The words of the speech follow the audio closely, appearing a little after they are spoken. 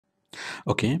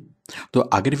ওকে, তো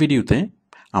আগের ভিডিওতে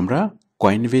আমরা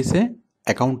কয়েনবেসে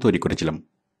অ্যাকাউন্ট তৈরি করেছিলাম।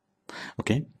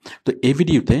 ওকে, তো এই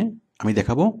ভিডিওতে আমি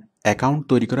দেখাবো অ্যাকাউন্ট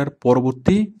তৈরি করার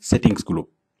পরবর্তী সেটিংসগুলো।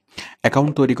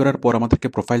 অ্যাকাউন্ট তৈরি করার পর আমাদেরকে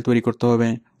প্রোফাইল তৈরি করতে হবে,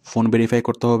 ফোন ভেরিফাই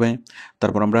করতে হবে,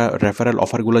 তারপর আমরা রেফারেল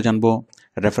অফারগুলো জানবো,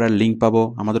 রেফারেল লিঙ্ক পাবো,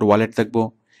 আমাদের ওয়ালেট দেখবো।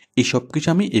 এই সব কিছু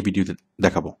আমি এই ভিডিওতে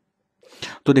দেখাবো।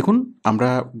 তো দেখুন, আমরা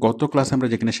গত ক্লাসে আমরা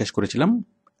যেখানে শেষ করেছিলাম,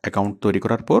 অ্যাকাউন্ট তৈরি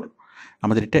করার পর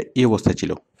আমাদের এটা এই অবস্থায়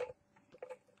ছিল।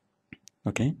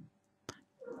 ওকে,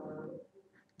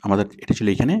 আমাদের এটা ছিল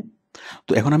এখানে।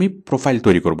 তো এখন আমি প্রোফাইল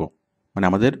তৈরি করব, মানে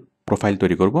আমাদের প্রোফাইল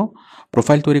তৈরি করব।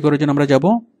 প্রোফাইল তৈরি করার জন্য আমরা যাব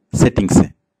সেটিংসে।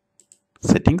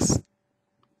 সেটিংস,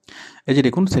 এই যে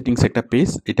দেখুন সেটিংস একটা পেজ,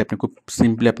 এটা আপনি খুব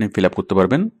সিম্পলি আপনি ফিল আপ করতে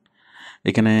পারবেন।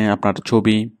 এখানে আপনার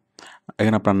ছবি,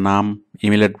 এখানে আপনার নাম,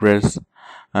 ইমেল অ্যাড্রেস,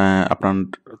 আপনার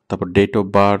তারপর ডেট অফ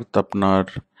বার্থ, আপনার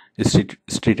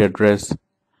স্ট্রিট অ্যাড্রেস,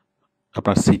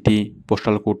 আপনার সিটি,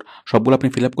 পোস্টাল কোড, সবগুলো আপনি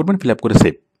ফিল আপ করবেন। ফিল আপ করে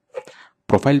সেভ।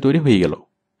 প্রোফাইল তৈরি হয়ে গেল।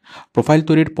 প্রোফাইল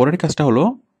তৈরির পরের কাজটা হলো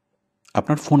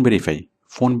আপনার ফোন ভেরিফাই।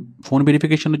 ফোন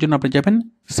ভেরিফিকেশনের জন্য আপনি যাবেন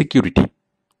সিকিউরিটি।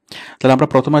 তাহলে আমরা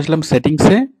প্রথমে আসলাম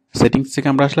সেটিংসে। সেটিংস থেকে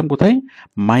আমরা আসলাম কোথায়?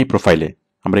 মাই প্রোফাইলে।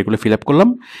 আমরা এগুলো ফিল আপ করলাম।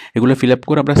 এগুলো ফিল আপ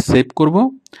করে আমরা সেভ করব।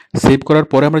 সেভ করার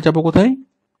পরে আমরা যাব কোথায়?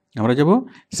 আমরা যাব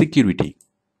সিকিউরিটি।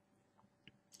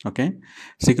 ওকে,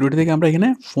 সিকিউরিটি থেকে আমরা এখানে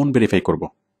ফোন ভেরিফাই করব।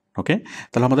 ওকে,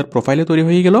 তাহলে আমাদের প্রোফাইলে তৈরি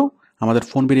হয়ে গেল, আমাদের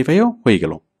ফোন ভেরিফাইও হয়ে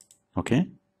গেল। ওকে,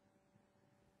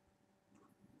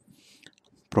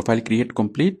 profile create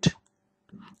complete,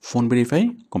 phone verify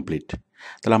complete.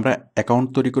 তাহলে আমরা অ্যাকাউন্ট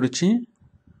তৈরি করেছি,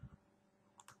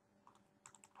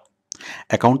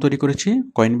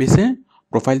 কয়েনবেসে,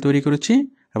 প্রোফাইল তৈরি করেছি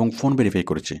এবং ফোন ভেরিফাই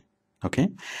করেছি। ওকে,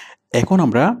 এখন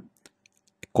আমরা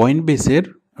কয়েনবেসের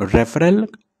রেফারেল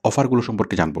অফারগুলো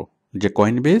সম্পর্কে জানবো, যে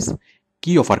কয়েনবেস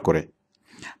কি অফার করে,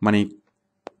 মানে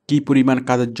কি পরিমাণ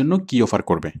কাজের জন্য কি অফার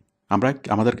করবে, আমরা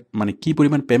আমাদের মানে কি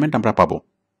পরিমাণ পেমেন্ট আমরা পাবো।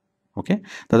 ওকে,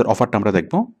 তাদের অফারটা আমরা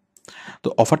দেখব। তো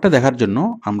অফারটা দেখার জন্য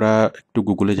আমরা একটু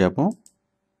গুগলে যাব।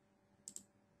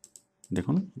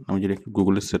 দেখুন, আমি যদি একটু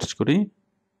গুগলে সার্চ করি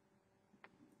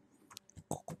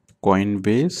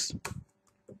কয়েনবেস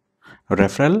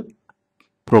রেফারেল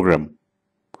প্রোগ্রাম,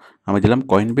 আমি দিলাম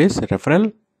কয়েনবেস রেফারেল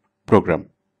প্রোগ্রাম।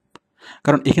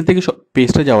 কারণ এখান থেকে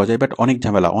পেজটা যাওয়া যায়, বাট অনেক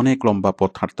ঝামেলা, অনেক লম্বা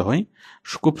পথ হাঁটতে হয়।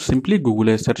 খুব সিম্পলি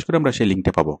গুগলে সার্চ করে আমরা সেই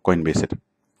লিঙ্কটা পাবো কয়েনবেসের।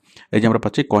 এই যে আমরা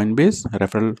পাচ্ছি কয়েনবেস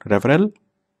রেফারেল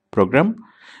প্রোগ্রাম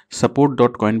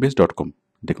support.coinbase.com।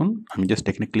 দেখুন, আমি জাস্ট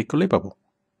এখানে ক্লিক করলেই পাবো।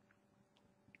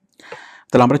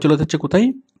 তাহলে আমরা চলে যাচ্ছি কোথায়?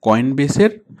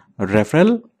 কয়েনবেসের রেফারেল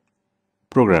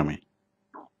প্রোগ্রামে।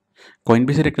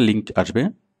 কয়েনবেসের একটা লিঙ্ক আসবে,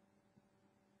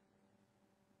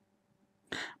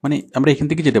 মানে আমরা এখান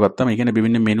থেকে যেতে পারতাম, এখানে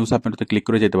বিভিন্ন মেনু সাবমেনুতে ক্লিক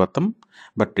করে যেতে পারতাম,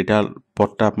 বাট এটা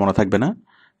পথটা মনে থাকবে না,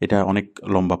 এটা অনেক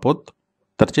লম্বা পথ।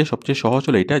 তার চেয়ে সবচেয়ে সহজ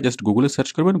হলো এটা, জাস্ট গুগলে সার্চ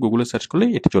করবেন, গুগলে সার্চ করলেই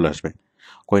এটা চলে আসবে।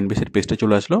 কয়েনবেসের পেজটা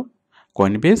চলে আসলো,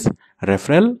 কয়েনবেস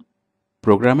রেফারেল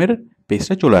প্রোগ্রামের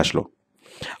পেজটা চলে আসলো।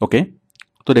 ওকে,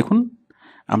 তো দেখুন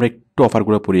আমরা একটু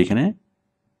অফারগুলো পড়ি এখানে।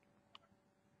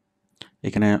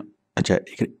 আচ্ছা,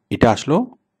 এটা আসলো,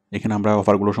 এখানে আমরা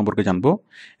অফারগুলো সম্পর্কে জানবো।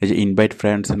 এই যে invite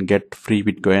friends and get free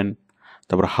bitcoin,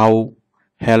 তারপর how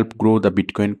help grow the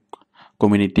bitcoin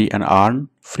community and earn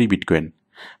free bitcoin.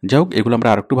 যাই হোক, এগুলো আমরা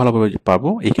আরেকটু ভালোভাবে পাবো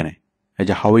এখানে। এই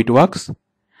যে হাউ ইট ওয়ার্কস,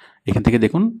 এখান থেকে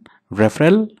দেখুন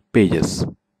রেফারেল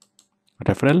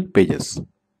পেজেস।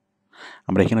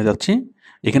 আমরা এখানে যাচ্ছি,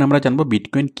 এখানে আমরা জানবো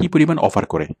বিটকয়েন কি পরিমাণ অফার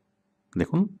করে।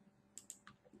 দেখুন,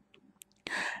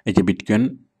 এই যে বিটকয়েন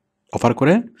অফার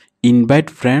করে, invite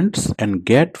friends and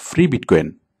get free bitcoin.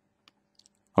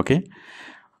 Okay,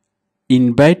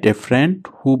 invite a friend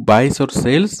who বাইস or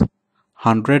sales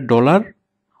 $100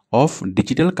 of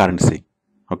digital currency.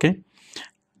 ওকে,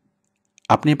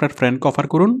 আপনি আপনার ফ্রেন্ডকে অফার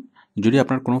করুন, যদি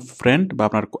আপনার কোনো ফ্রেন্ড বা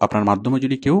আপনার মাধ্যমে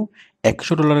যদি কেউ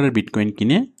 $100 বিটকয়েন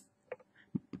কিনে,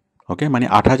 ওকে, মানে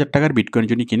 8,000 টাকার বিটকয়েন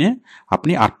যদি কিনে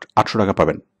আপনি 800 টাকা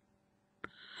পাবেন।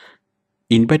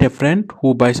 Invite a friend who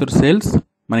বাইস or sales,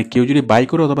 মানে কেউ যদি বাই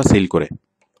করে অথবা সেল করে,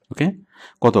 ওকে,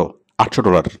 কত?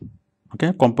 $800। ওকে,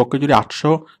 কমপক্ষে যদি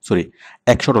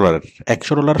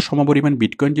 $100 সমপরিমাণ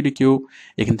বিটকয়েন যদি কেউ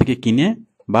এখান থেকে কিনে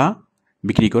বা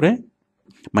বিক্রি করে,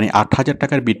 মানে 8,000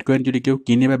 টাকার বিটকয়েন যদি কেউ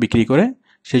কিনে বা বিক্রি করে,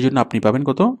 সেই জন্য আপনি পাবেন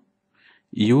কত?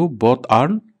 You both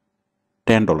earn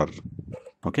 $10।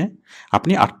 ওকে,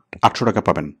 আপনি 800 টাকা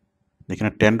পাবেন, এখানে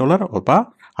 $10 বা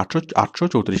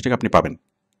 834 টাকা আপনি পাবেন।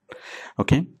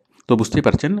 ওকে, তো বুঝতেই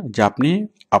পারছেন যে আপনি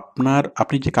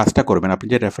যে কাজটা করবেন, আপনি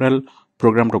যে রেফারেল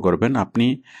প্রোগ্রামটা করবেন, আপনি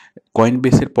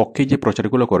কয়েনবেসের পক্ষে যে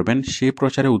প্রচারগুলো করবেন, সেই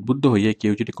প্রচারে উদ্বুদ্ধ হয়ে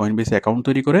কেউ যদি কয়েনবেসে অ্যাকাউন্ট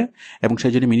তৈরি করে এবং সে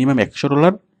যদি মিনিমাম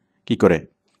 $100 কি করে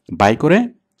বাই করে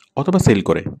অথবা সেল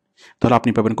করে, তাহলে আপনি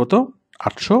পাবেন কত?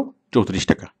 34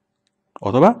 টাকা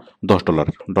অথবা $10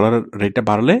 ডলারের রেটটা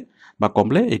বাড়লে বা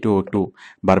কমলে এটাও একটু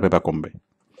বাড়বে বা কমবে।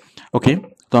 ওকে,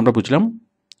 তো আমরা বুঝলাম।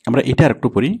 আমরা এটা আর একটু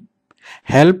পড়ি।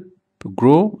 Help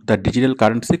grow the digital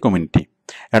currency community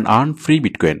and earn free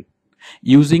bitcoin.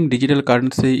 Using digital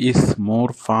currency is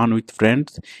more fun with friends.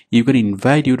 You can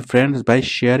invite your friends by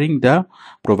sharing the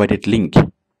provided link.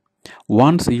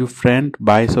 Once your friend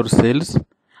buys or sells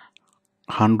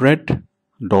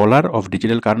 $100 of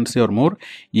digital currency or more,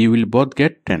 you will both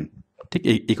get 10. ঠিক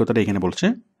এই কথাটা এখানে বলছে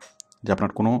যে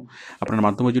আপনার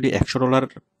মাধ্যমে যদি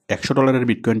 $100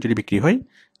 bitcoin যদি বিক্রি হয়,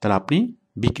 তাহলে আপনি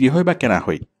বিক্রি হয় বা কেনা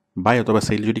হয় বাই অথবা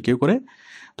সেল যদি কেউ করে,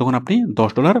 তখন আপনি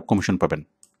 $10 কমিশন পাবেন।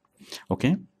 ওকে,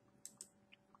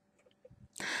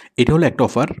 এটা হলো একটা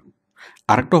অফার।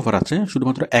 আরেকটা অফার আছে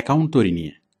শুধুমাত্র অ্যাকাউন্ট তৈরি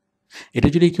নিয়ে। এটা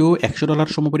যদি কেউ $100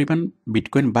 সমপরিমাণ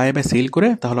বিটকয়েন বাই বা সেল করে,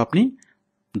 তাহলে আপনি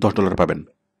 $10 পাবেন।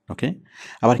 ওকে,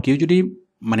 আবার কেউ যদি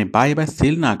বাই বা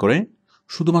সেল না করে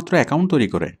শুধুমাত্র অ্যাকাউন্ট তৈরি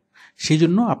করে, সেই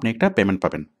জন্য আপনি একটা পেমেন্ট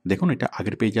পাবেন। দেখুন এটা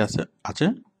আগের পেজে আছে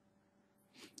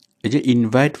এই যে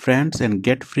invite friends and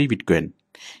get free bitcoin,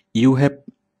 you have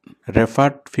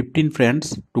referred 15 friends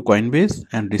to Coinbase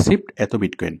and received এত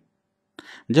বিটকয়েন।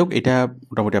 যাই হোক, এটা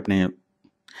মোটামুটি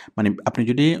আপনি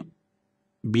যদি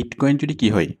বিটকয়েন যদি কি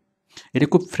হয়, এটা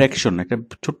খুব ফ্র্যাকশন, একটা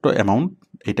ছোট্ট অ্যামাউন্ট,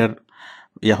 এটার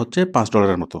হচ্ছে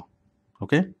 $5 মতো।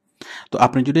 ওকে, তো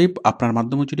আপনি যদি আপনার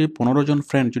মাধ্যমে যদি 15 জন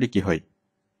ফ্রেন্ড যদি কি হয়,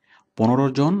 15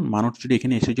 জন মানুষ যদি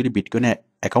এখানে এসে যদি বিটকয়েনে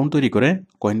অ্যাকাউন্ট তৈরি করে,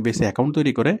 কয়েনবেসে অ্যাকাউন্ট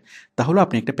তৈরি করে, তাহলে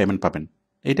আপনি একটা পেমেন্ট পাবেন।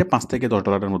 এটা $5 থেকে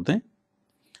 $10 মধ্যে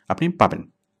আপনি পাবেন।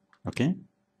 ওকে,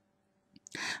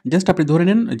 জাস্ট আপনি ধরে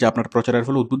নেন যে আপনার প্রচারের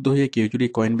ফলে উদ্বুদ্ধ হয়ে কেউ যদি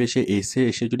কয়েনবেসে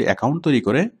এসে যদি অ্যাকাউন্ট তৈরি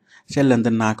করে, সে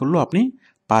লেনদেন না করলেও আপনি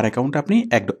পার অ্যাকাউন্টে আপনি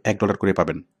 $1 করে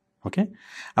পাবেন। ওকে,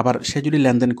 আবার সে যদি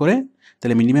লেনদেন করে,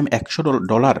 তাহলে মিনিমাম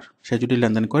 $100 সে যদি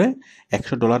লেনদেন করে,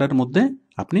 $100 মধ্যে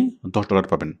আপনি $10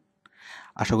 পাবেন।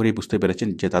 আশা করি বুঝতে পেরেছেন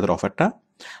যে তাদের অফারটা।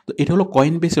 তো এটা হলো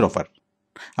কয়েনবেসের অফার।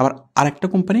 আবার আরেকটা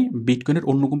কোম্পানি, বিটকয়েনের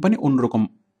অন্য কোম্পানি অন্যরকম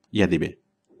দিবে,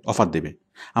 অফার দেবে।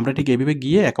 আমরা ঠিক এইভাবে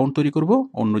গিয়ে অ্যাকাউন্ট তৈরি করব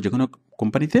অন্য যে কোনো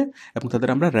কোম্পানিতে, এবং তাদের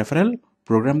আমরা রেফারেল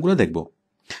প্রোগ্রামগুলো দেখব।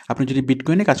 আপনি যদি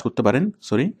বিটকয়েনে কাজ করতে পারেন,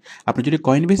 আপনি যদি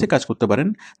কয়েনবেসে কাজ করতে পারেন,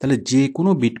 তাহলে যে কোনো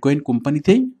বিটকয়েন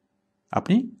কোম্পানিতেই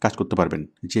আপনি কাজ করতে পারবেন।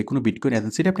 যে কোনো বিটকয়েন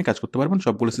এজেন্সিতে আপনি কাজ করতে পারবেন।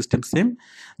 সবগুলো সিস্টেম সেম,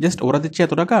 জাস্ট ওরা দিচ্ছে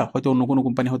এত টাকা, হয়তো অন্য কোনো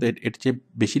কোম্পানি হয়তো এর চেয়ে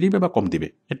বেশি দিবে বা কম দিবে,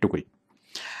 এটুকুই।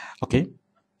 ওকে,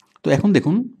 তো এখন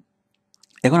দেখুন,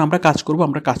 এখন আমরা কাজ করব।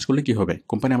 আমরা কাজ করলে কি হবে,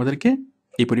 কোম্পানি আমাদেরকে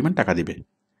এই পরিমাণ টাকা দিবে।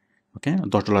 ওকে,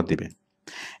 $10 দিবে।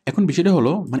 এখন বিষয়টা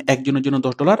হলো একজনের জন্য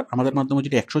 $10, আমাদের মাধ্যমে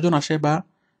যদি 100 জন আসে বা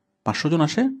 500 জন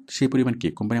আসে, সেই পরিমাণ কি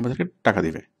কোম্পানি আমাদেরকে টাকা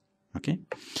দিবে। ওকে,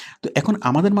 তো এখন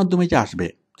আমাদের মাধ্যমে যে আসবে,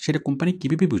 সেটা কোম্পানি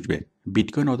কীভাবে বুঝবে,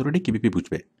 বিটকয়েন অথরিটি কীভাবে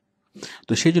বুঝবে?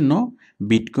 তো সেই জন্য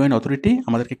বিটকয়েন অথরিটি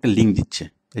আমাদেরকে একটা লিঙ্ক দিচ্ছে।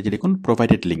 এই যে দেখুন,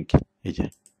 প্রোভাইডেড লিঙ্ক, এই যে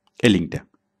এই লিঙ্কটা,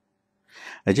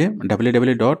 এই যে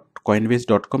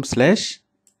www.coinbase.com/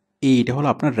 এইটা হলো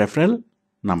আপনার রেফারেল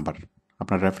নাম্বার,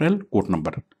 আপনার রেফারেল কোড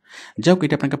নাম্বার। যাই হোক,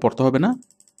 এটা আপনাকে পড়তে হবে না।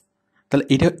 তাহলে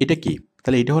এটা কি,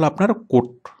 তাহলে এটা হলো আপনার কোড,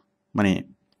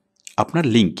 আপনার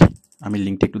লিঙ্ক। আমি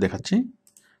লিঙ্কটা একটু দেখাচ্ছি।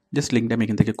 জাস্ট লিঙ্কটা আমি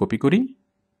এখান থেকে কপি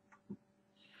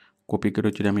করে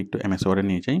যদি আমি একটু MS ওয়ার্ডে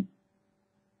নিয়ে যাই,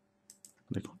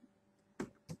 দেখুন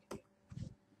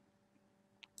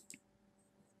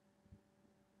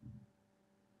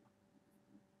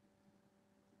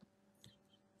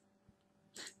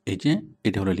এই যে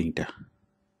এটা হলো লিঙ্কটা।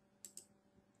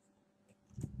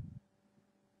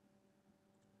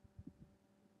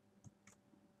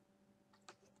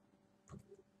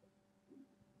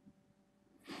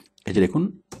 এই যে দেখুন,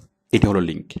 এটা হলো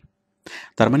লিঙ্ক।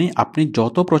 তার আপনি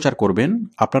যত প্রচার করবেন,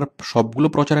 আপনার সবগুলো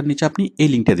প্রচারের নিচে আপনি এই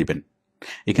লিঙ্কটা দিবেন।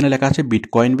 এখানে লেখা আছে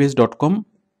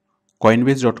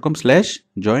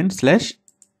coinbase.com/join/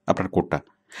 আপনার কোডটা।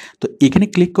 তো এখানে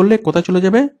ক্লিক করলে কোথায় চলে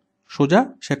যাবে, সোজা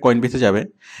সে কয়েনবেসে যাবে,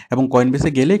 এবং কয়েনবেসে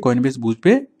গেলে কয়েনবেস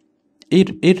বুঝবে,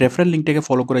 এই রেফারেল লিঙ্কটাকে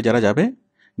ফলো করে যারা যাবে,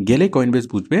 গেলে কয়েনবেস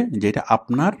বুঝবে যে এটা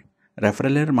আপনার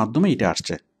রেফারেলের মাধ্যমে এটা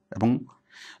আসছে। এবং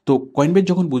তো কয়েনবেস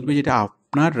যখন বুঝবে যে এটা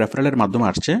আপনার রেফারেলের মাধ্যমে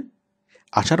আসছে,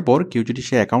 আসার পর কেউ যদি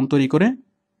সে অ্যাকাউন্ট তৈরি করে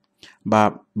বা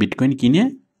বিটকয়েন কিনে,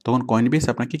 তখন কয়েনবেস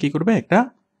আপনাকে কী করবে, একটা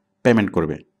পেমেন্ট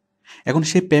করবে। এখন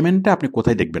সেই পেমেন্টটা আপনি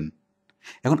কোথায় দেখবেন?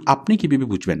 এখন আপনি কীভাবে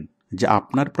বুঝবেন যে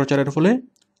আপনার প্রচারের ফলে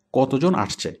কতজন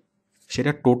আসছে?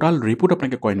 সেটা টোটাল রিপোর্ট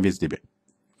আপনাকে কয়েনবেস দিবে।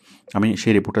 আমি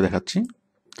সেই রিপোর্টটা দেখাচ্ছি।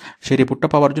 সেই রিপোর্টটা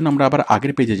পাওয়ার জন্য আমরা আবার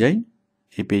আগের পেজে যাই।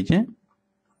 এই পেজে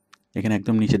এখানে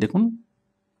একদম নিচে দেখুন,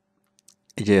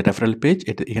 এই যে রেফারেল পেজ,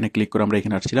 এটা এখানে ক্লিক করে আমরা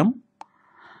এখানে আসছিলাম।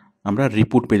 আমরা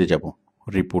রিপোর্ট পেজে যাব,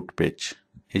 রিপোর্ট পেজ,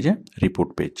 এই যে রিপোর্ট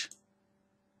পেজ।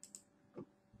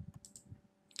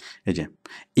 এই যে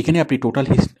এখানে আপনি টোটাল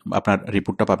আপনার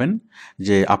রিপোর্টটা পাবেন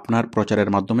যে আপনার প্রচারের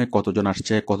মাধ্যমে কতজন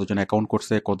আসছে, কতজন অ্যাকাউন্ট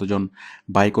করছে, কতজন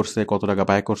বাই করছে, কত টাকা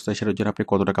বাই করছে, সেটার জন্য আপনি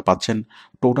কত টাকা পাচ্ছেন,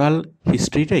 টোটাল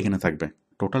হিস্ট্রিটা এখানে থাকবে,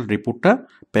 টোটাল রিপোর্টটা,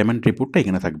 পেমেন্ট রিপোর্টটা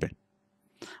এখানে থাকবে।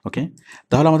 ওকে,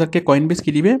 তাহলে আমাদেরকে কয়েনবেস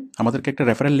কি দিবে, আমাদেরকে একটা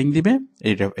রেফারেল লিঙ্ক দিবে।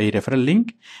 এই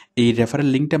রেফারেল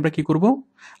লিঙ্কটা আমরা কি করব,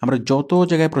 আমরা যত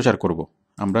জায়গায় প্রচার করব,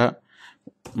 আমরা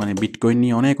মানে বিটকয়েন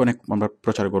নিয়ে অনেক অনেক আমরা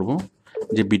প্রচার করব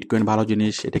যে বিটকয়েন ভালো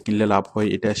জিনিস, এটা কিনলে লাভ হয়,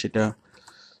 এটা সেটা,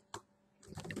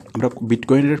 আমরা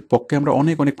বিটকয়েনের পক্ষে আমরা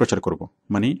অনেক অনেক প্রচার করব,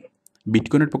 মানে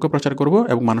বিটকয়েনের পক্ষে প্রচার করব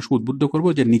এবং মানুষকে উদ্বুদ্ধ করব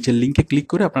যে নিচের লিঙ্কে ক্লিক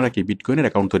করে আপনারা কি বিটকয়েনের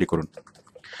অ্যাকাউন্ট তৈরি করুন।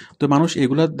 তো মানুষ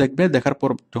এগুলো দেখবে, দেখার পর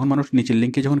যখন মানুষ নিচের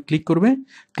লিঙ্কে যখন ক্লিক করবে,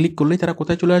 ক্লিক করলেই তারা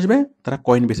কোথায় চলে আসবে, তারা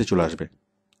কয়েনবেসে চলে আসবে।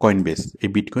 কয়েনবেস এই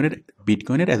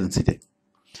বিটকয়েনের এজেন্সিতে।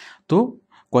 তো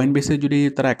কয়েনবেসে যদি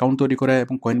তারা অ্যাকাউন্ট তৈরি করে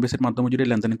এবং কয়েনবেসের মাধ্যমে যদি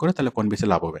লেনদেন করে, তাহলে কয়েনবেসে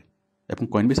লাভ হবে এবং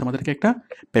কয়েনবেস আমাদেরকে একটা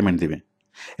পেমেন্ট দেবে।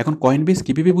 এখন কয়েনবেস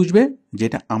কীভাবে বুঝবে যে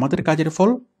এটা আমাদের কাজের ফল,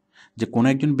 যে কোনো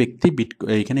একজন ব্যক্তি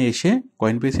এখানে এসে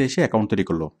কয়েনবেসে এসে অ্যাকাউন্ট তৈরি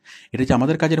করলো, এটা যে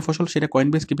আমাদের কাজের ফসল, সেটা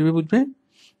কয়েনবেস কীভাবে বুঝবে?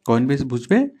 কয়েনবেস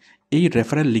বুঝবে এই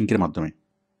রেফারেল লিঙ্কের মাধ্যমে।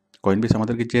 কয়েনবেস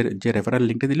আমাদেরকে যে রেফারেল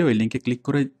লিঙ্কটা দিলে ওই লিঙ্কে ক্লিক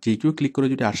করে, যে কেউ ক্লিক করে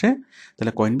যদি আসে,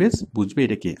 তাহলে কয়েনবেস বুঝবে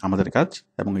এটা কি আমাদের কাজ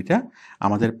এবং এটা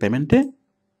আমাদের পেমেন্টে,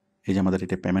 এই যে আমাদের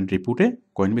এটা পেমেন্ট রিপোর্টে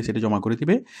কয়েনবেস এটা জমা করে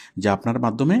দিবে যে আপনার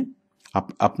মাধ্যমে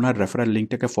আপনার রেফারেল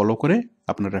লিঙ্কটাকে ফলো করে,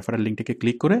 আপনার রেফারেল লিঙ্কটাকে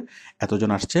ক্লিক করে এতজন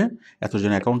আসছে,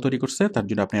 এতজন অ্যাকাউন্ট তৈরি করছে, তার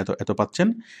জন্য আপনি এত পাচ্ছেন,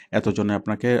 এতজনে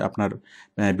আপনাকে আপনার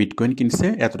বিটকয়েন কিনছে,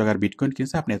 এত টাকার বিটকয়েন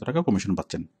কিনছে, আপনি এত টাকা কমিশন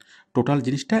পাচ্ছেন। টোটাল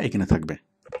জিনিসটা এখানে থাকবে।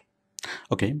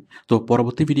 ওকে, তো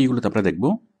পরবর্তী ভিডিওগুলোতে আমরা দেখব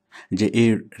যে এই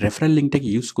রেফারেল লিঙ্কটাকে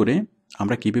ইউজ করে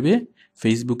আমরা কীভাবে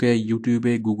ফেসবুকে,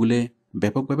 ইউটিউবে, গুগলে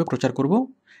ব্যাপকভাবে প্রচার করব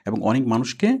এবং অনেক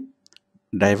মানুষকে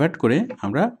ডাইভার্ট করে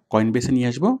আমরা কয়েনবেসে নিয়ে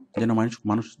আসবো, যেন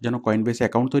মানুষ যেন কয়েনবেসে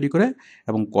অ্যাকাউন্ট তৈরি করে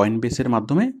এবং কয়েনবেসের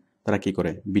মাধ্যমে তারা কী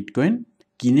করে বিটকয়েন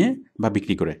কিনে বা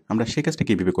বিক্রি করে। আমরা সেই কাজটা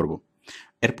কীভাবে করব,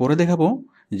 এরপরে দেখাবো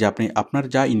যে আপনার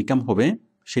যা ইনকাম হবে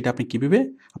সেটা আপনি কীভাবে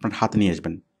আপনার হাতে নিয়ে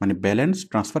আসবেন, মানে ব্যালেন্স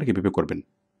ট্রান্সফার কীভাবে করবেন।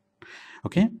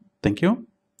 ওকে, থ্যাংক ইউ।